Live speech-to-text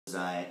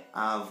I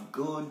have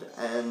good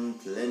and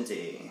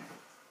plenty.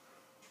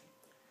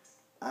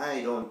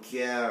 I don't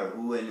care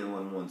who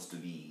anyone wants to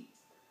be.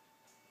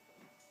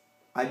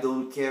 I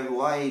don't care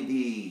who I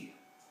be.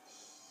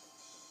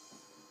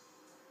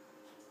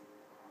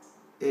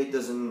 It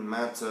doesn't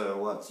matter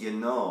what you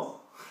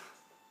know.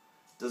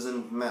 It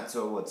doesn't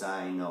matter what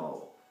I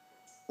know.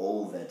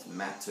 All that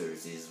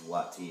matters is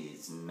what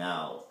is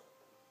now.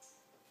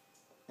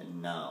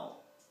 And now.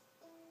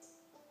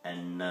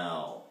 And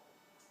now.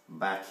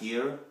 Back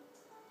here,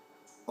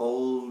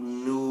 old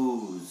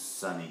news,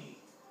 sonny.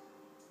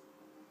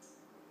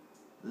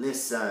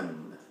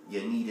 Listen,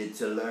 you needed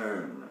to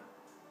learn.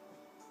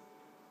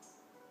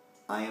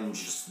 I am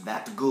just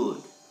that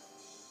good.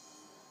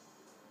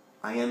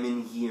 I am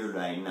in here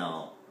right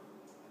now.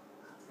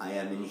 I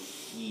am in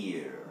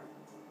here.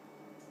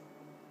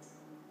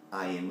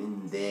 I am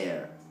in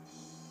there.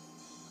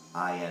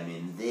 I am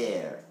in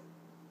there.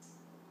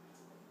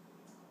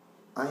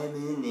 I am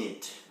in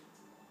it.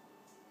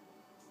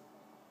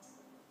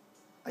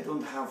 I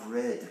don't have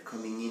red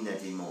coming in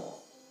anymore.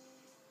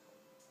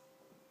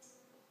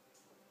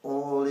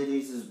 All it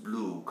is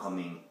blue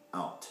coming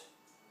out.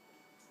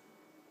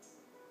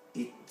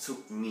 It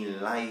took me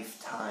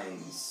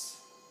lifetimes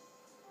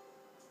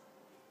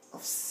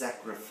of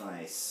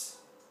sacrifice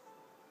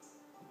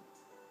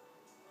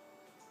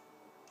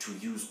to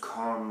use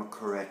karma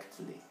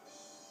correctly.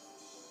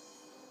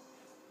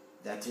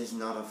 That is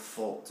not a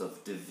fault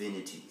of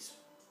divinity's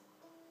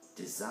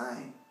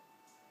design.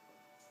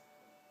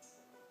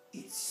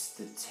 It's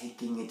the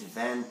taking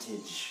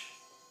advantage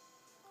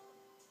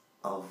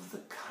of the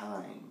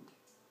kind.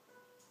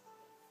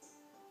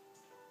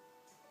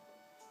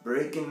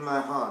 Breaking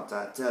my heart,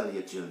 I tell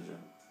you, children.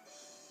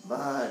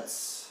 But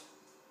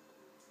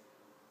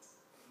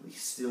we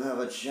still have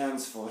a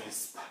chance for a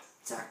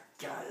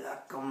spectacular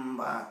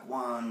comeback.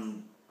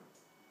 One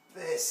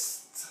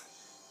best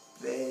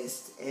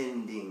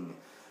ending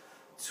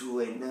to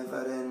a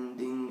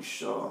never-ending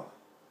show.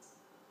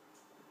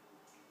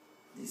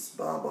 This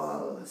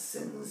bubble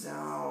sends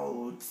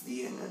out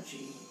the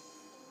energy,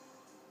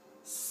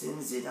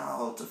 sends it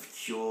out of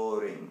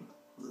curing,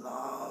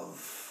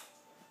 love,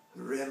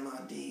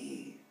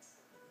 remedy,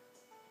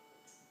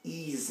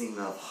 easing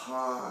of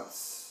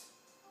hearts,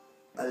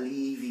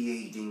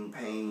 alleviating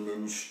pain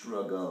and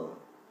struggle,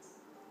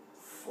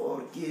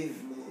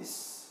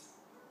 forgiveness.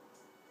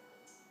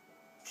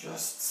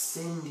 Just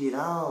send it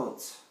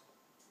out.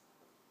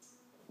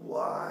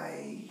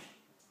 Why?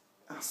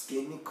 Ask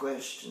any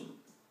question.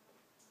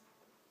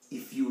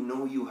 If you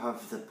know you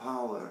have the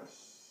power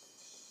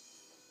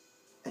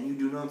and you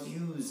do not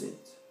use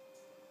it,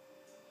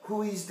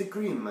 who is the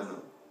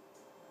criminal?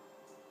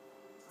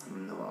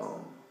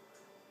 No,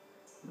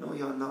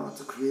 you're not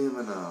a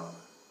criminal.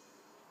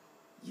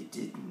 You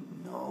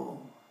didn't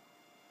know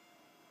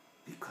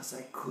because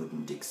I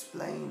couldn't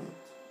explain it.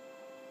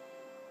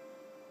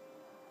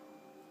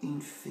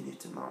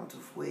 Infinite amount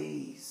of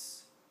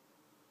ways.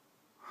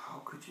 How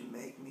could you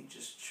make me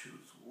just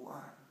choose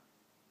one?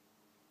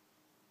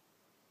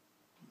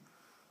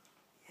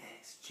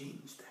 Yes,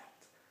 change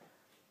that.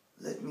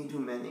 Let me do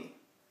many.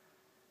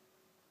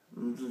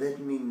 Let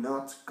me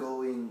not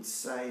go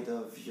inside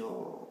of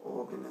your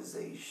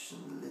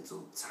organization,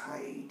 little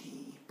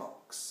tidy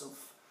box of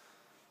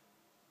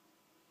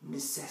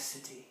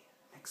necessity,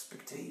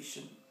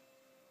 expectation.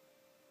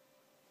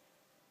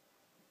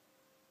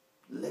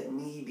 Let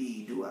me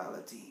be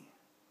duality.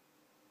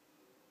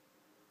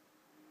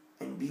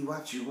 And be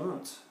what you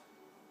want.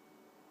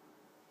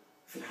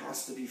 If it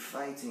has to be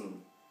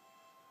fighting,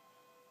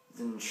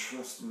 then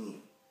trust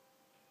me,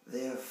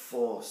 their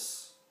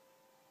force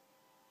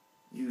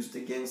used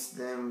against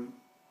them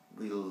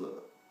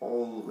will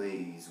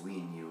always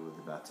win you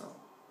the battle.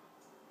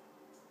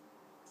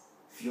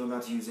 If you're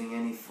not using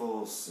any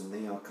force and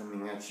they are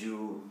coming at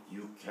you,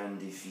 you can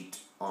defeat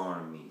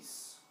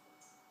armies.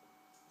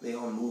 They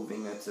are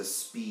moving at a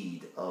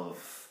speed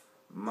of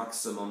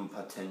maximum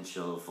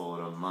potential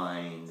for a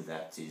mind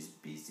that is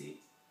busy,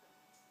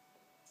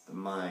 the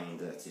mind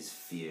that is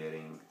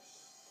fearing.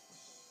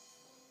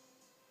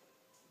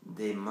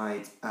 They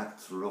might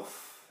act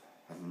rough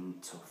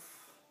and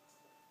tough,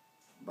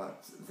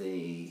 but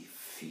they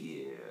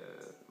fear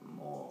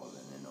more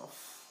than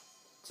enough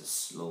to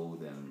slow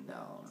them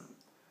down.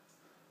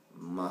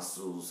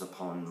 Muscles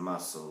upon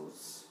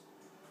muscles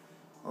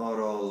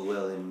are all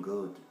well and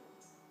good,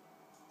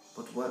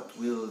 but what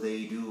will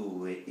they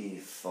do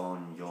if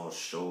on your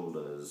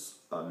shoulders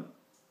an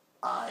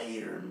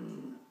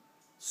iron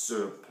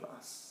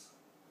surplus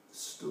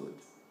stood?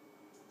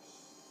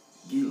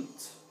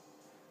 Guilt,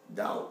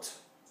 doubt,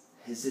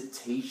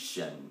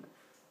 hesitation,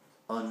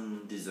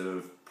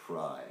 undeserved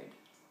pride.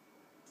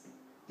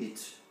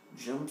 It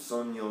jumps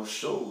on your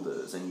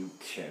shoulders and you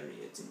carry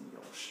it in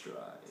your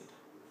stride.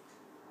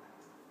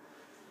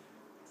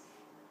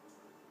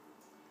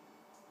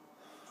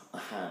 A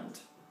hand.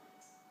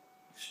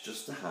 It's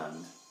just a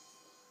hand.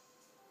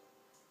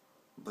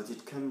 But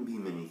it can be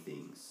many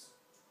things.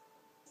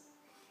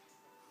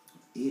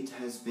 It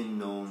has been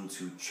known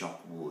to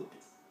chop wood,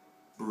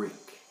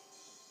 brick,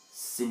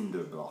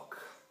 cinder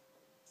block.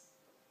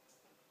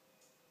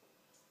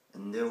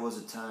 And there was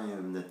a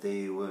time that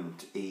they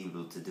weren't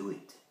able to do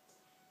it.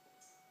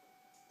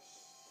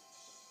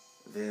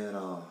 There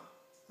are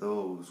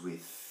those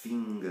with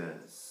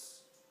fingers.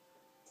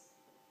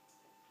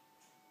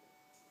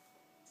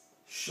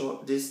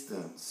 Short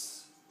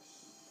distance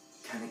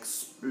can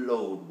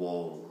explode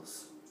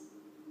walls,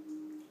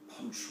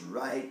 punch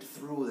right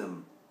through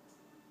them,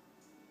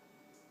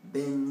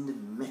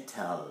 bend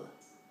metal.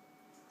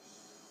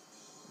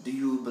 Do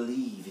you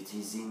believe it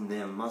is in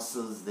their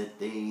muscles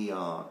that they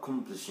are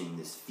accomplishing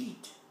this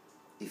feat?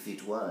 If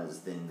it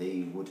was, then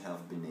they would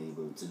have been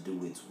able to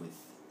do it with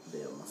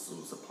their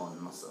muscles upon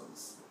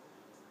muscles.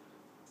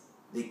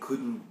 They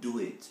couldn't do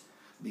it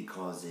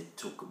because it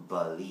took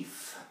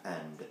belief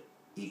and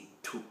it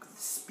took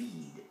the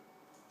speed.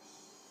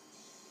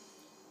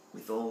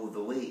 With all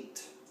the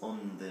weight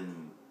on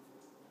them,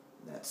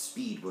 that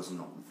speed was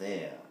not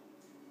there.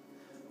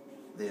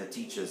 Their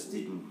teachers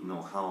didn't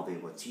know how they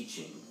were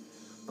teaching,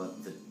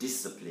 but the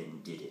discipline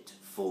did it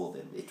for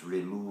them. It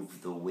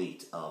removed the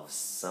weight of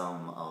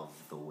some of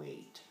the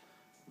weight.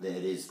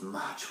 There is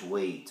much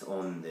weight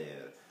on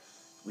there,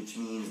 which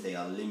means they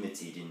are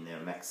limited in their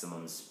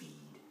maximum speed.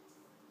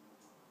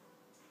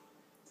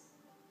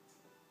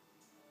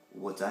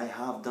 What I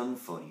have done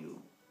for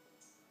you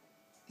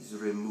is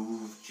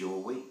removed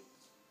your weight,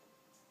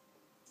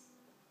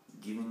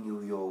 given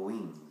you your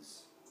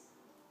wings,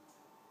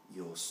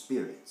 your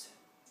spirit,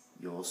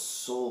 your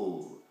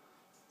soul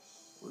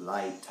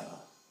lighter.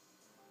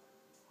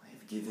 I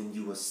have given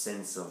you a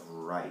sense of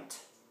right,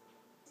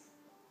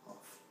 of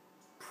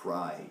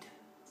pride,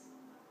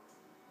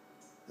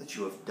 that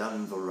you have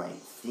done the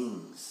right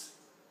things,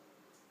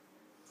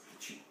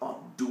 that you are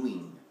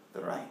doing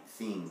the right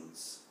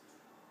things.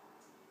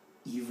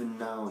 Even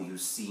now you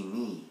see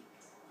me,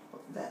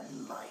 but that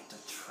light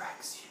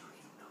attracts you,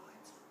 you know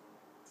it.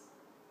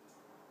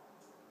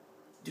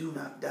 Do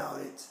not doubt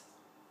it.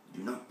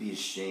 Do not be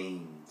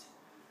ashamed.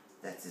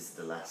 That is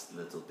the last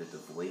little bit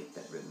of weight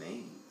that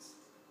remains.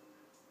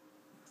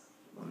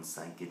 Once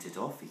I get it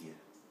off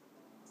here,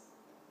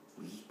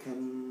 we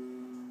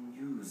can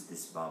use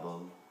this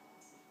bubble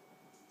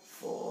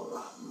for a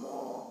lot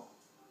more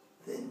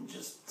than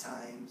just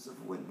times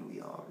of when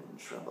we are in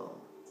trouble.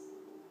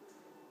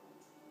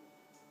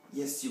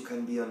 Yes, you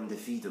can be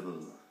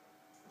undefeatable,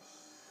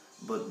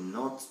 but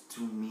not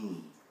to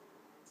me.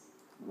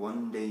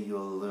 One day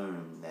you'll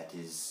learn that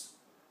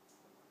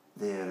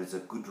there is a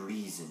good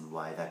reason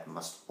why that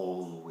must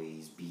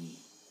always be.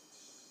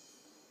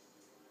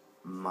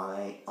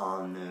 My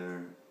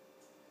honor,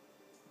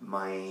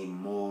 my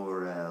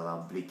moral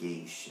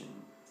obligation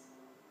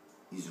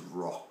is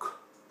rock.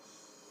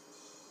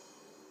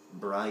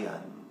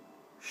 Brian,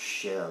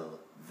 shell,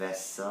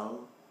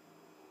 vessel,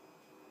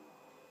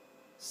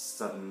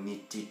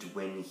 submitted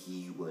when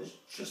he was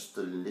just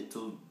a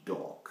little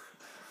dog.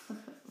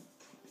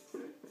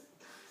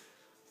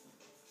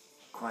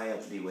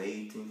 Quietly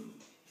waiting,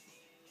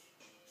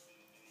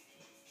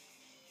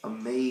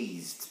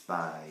 amazed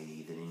by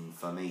the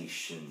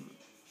information,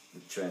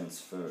 the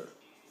transfer.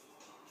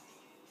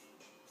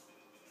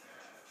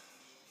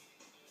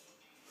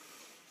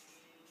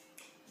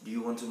 Do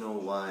you want to know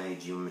why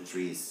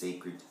geometry is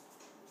sacred?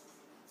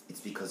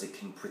 It's because it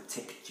can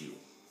protect you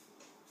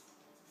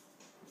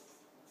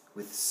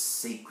with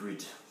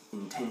sacred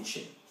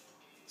intention,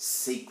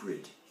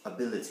 sacred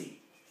ability.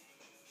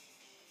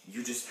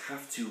 You just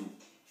have to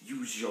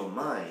use your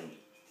mind.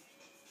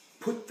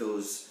 Put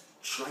those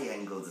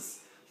triangles,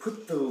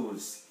 put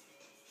those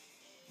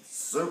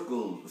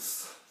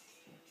circles.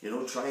 You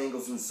know,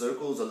 triangles and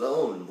circles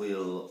alone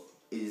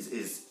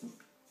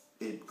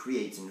it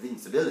creates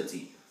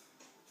invincibility.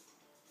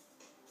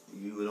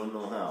 You don't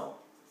know how.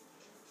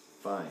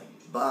 Fine.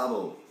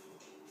 Bubble.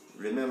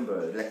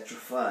 Remember,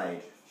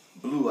 electrified.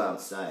 Blue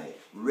outside.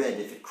 Red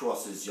if it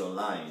crosses your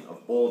line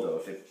of border,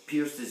 if it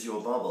pierces your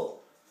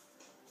bubble.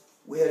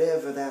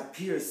 Wherever that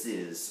pierce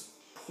is,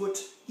 put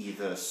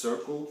either a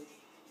circle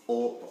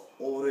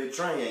or a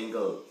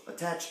triangle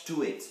attached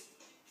to it.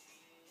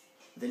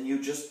 Then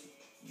you just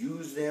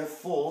use their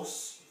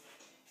force,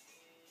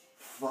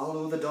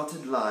 follow the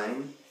dotted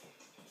line,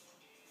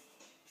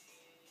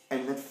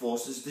 and that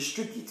force is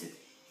distributed.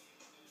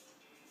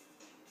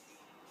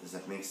 Does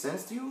that make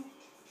sense to you?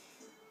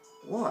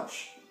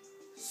 Watch.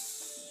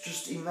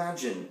 Just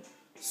imagine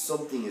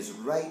something is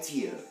right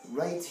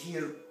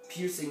here,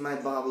 piercing my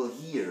bubble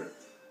here.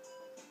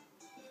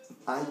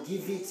 I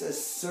give it a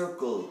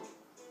circle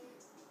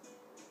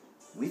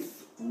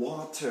with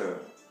water,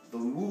 the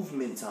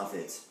movement of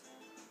it,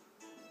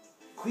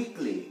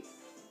 quickly.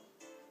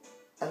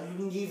 I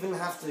don't even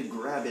have to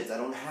grab it, I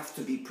don't have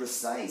to be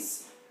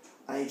precise.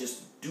 I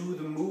just do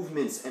the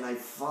movements and I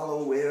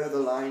follow where the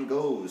line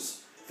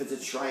goes. If it's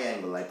a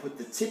triangle, I put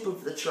the tip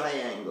of the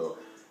triangle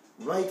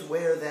right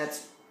where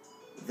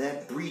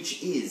that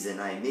breach is, and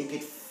I make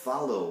it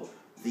follow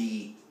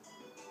the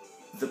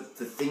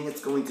thing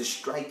that's going to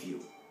strike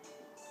you.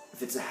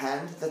 If it's a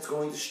hand that's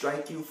going to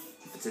strike you,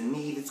 if it's a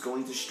knee that's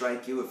going to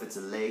strike you, if it's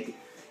a leg,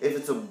 if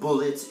it's a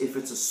bullet, if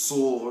it's a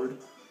sword,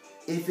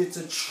 if it's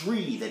a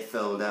tree that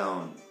fell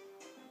down.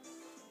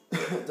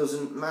 It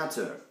doesn't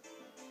matter.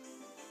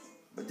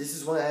 But this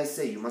is why I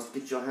say you must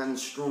get your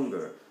hands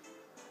stronger.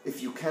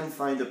 If you can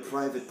find a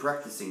private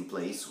practicing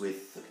place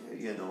with,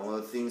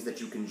 things that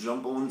you can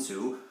jump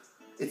onto,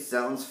 it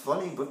sounds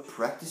funny, but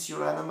practice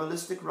your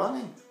animalistic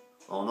running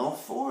on all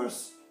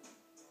fours.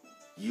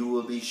 You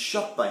will be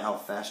shocked by how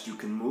fast you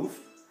can move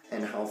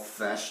and how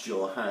fast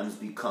your hands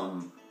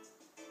become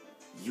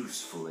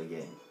useful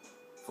again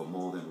for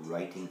more than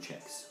writing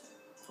checks.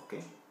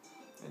 Okay?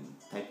 And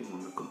typing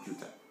on the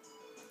computer,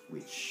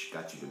 which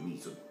got you to me,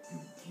 so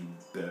you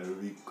better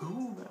be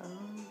cool now.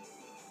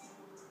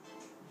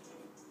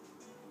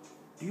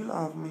 Do you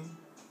love me?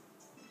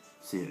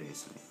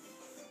 Seriously.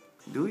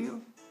 Do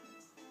you?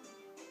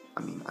 I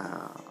mean,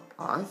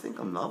 I think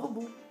I'm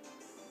lovable.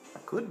 I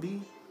could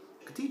be.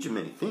 I could teach you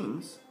many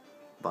things.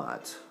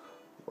 But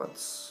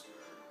what's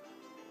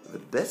the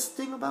best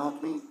thing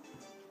about me?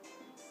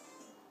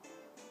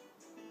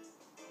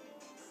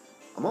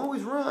 I'm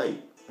always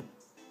right.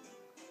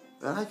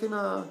 And I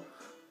can,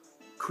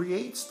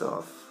 create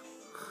stuff.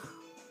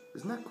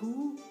 Isn't that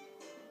cool?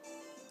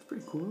 It's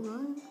pretty cool,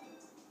 right?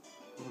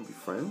 You wanna be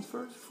friends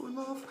first before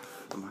love?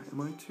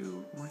 Am I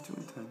too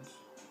intense?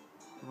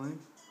 Am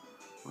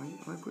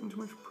I putting too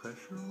much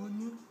pressure on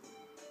you?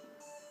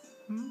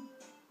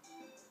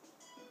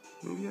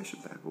 Maybe I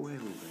should back away a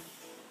little bit.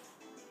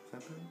 Is that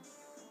better?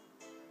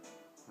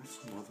 Am I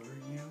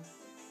smothering you?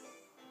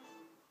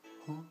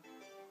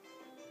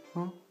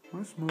 Huh? Am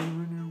I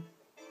smothering you?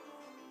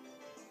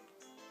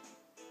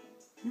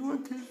 You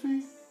want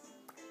kissy?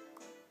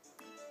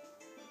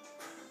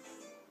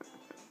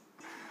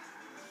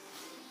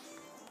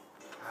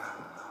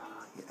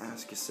 You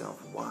ask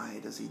yourself, why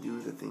does he do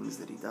the things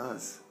that he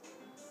does?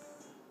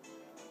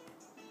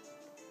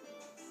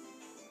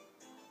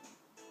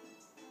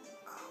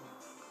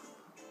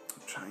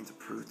 I'm trying to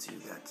prove to you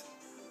that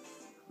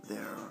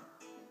there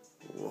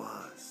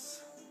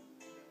was,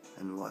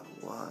 and what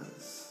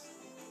was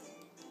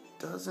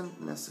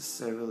doesn't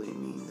necessarily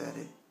mean that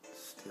it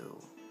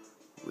still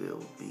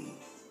will be.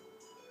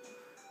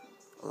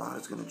 A lot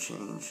is going to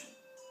change.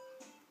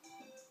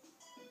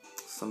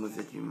 Some of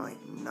it you might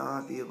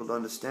not be able to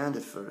understand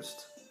at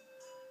first,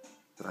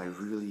 but I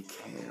really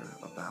care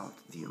about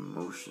the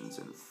emotions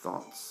and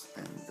thoughts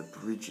and the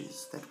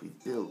bridges that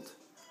we've built.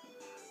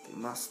 They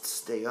must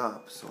stay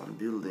up, so I'm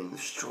building the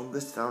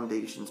strongest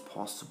foundations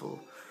possible.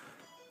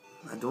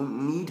 I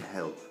don't need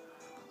help.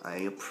 I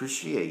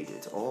appreciate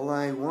it. All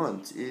I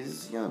want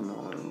is,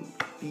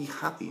 be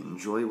happy,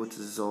 enjoy what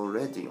is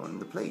already on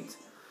the plate.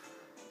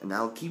 And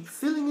I'll keep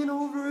filling it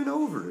over and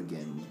over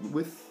again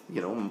with,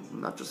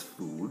 not just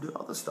food,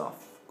 other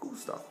stuff, cool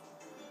stuff.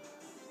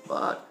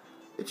 But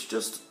it's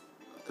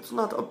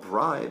not a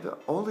bribe.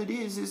 All it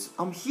is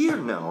I'm here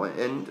now,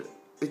 and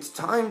it's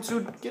time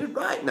to get it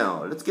right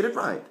now. Let's get it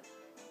right.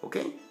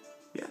 Okay?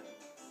 Yeah?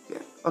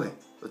 Okay,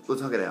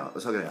 let's hug it out.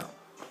 Okay.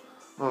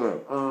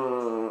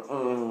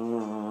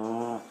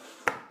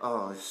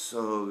 Oh, it's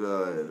so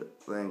good.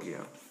 Thank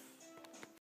you.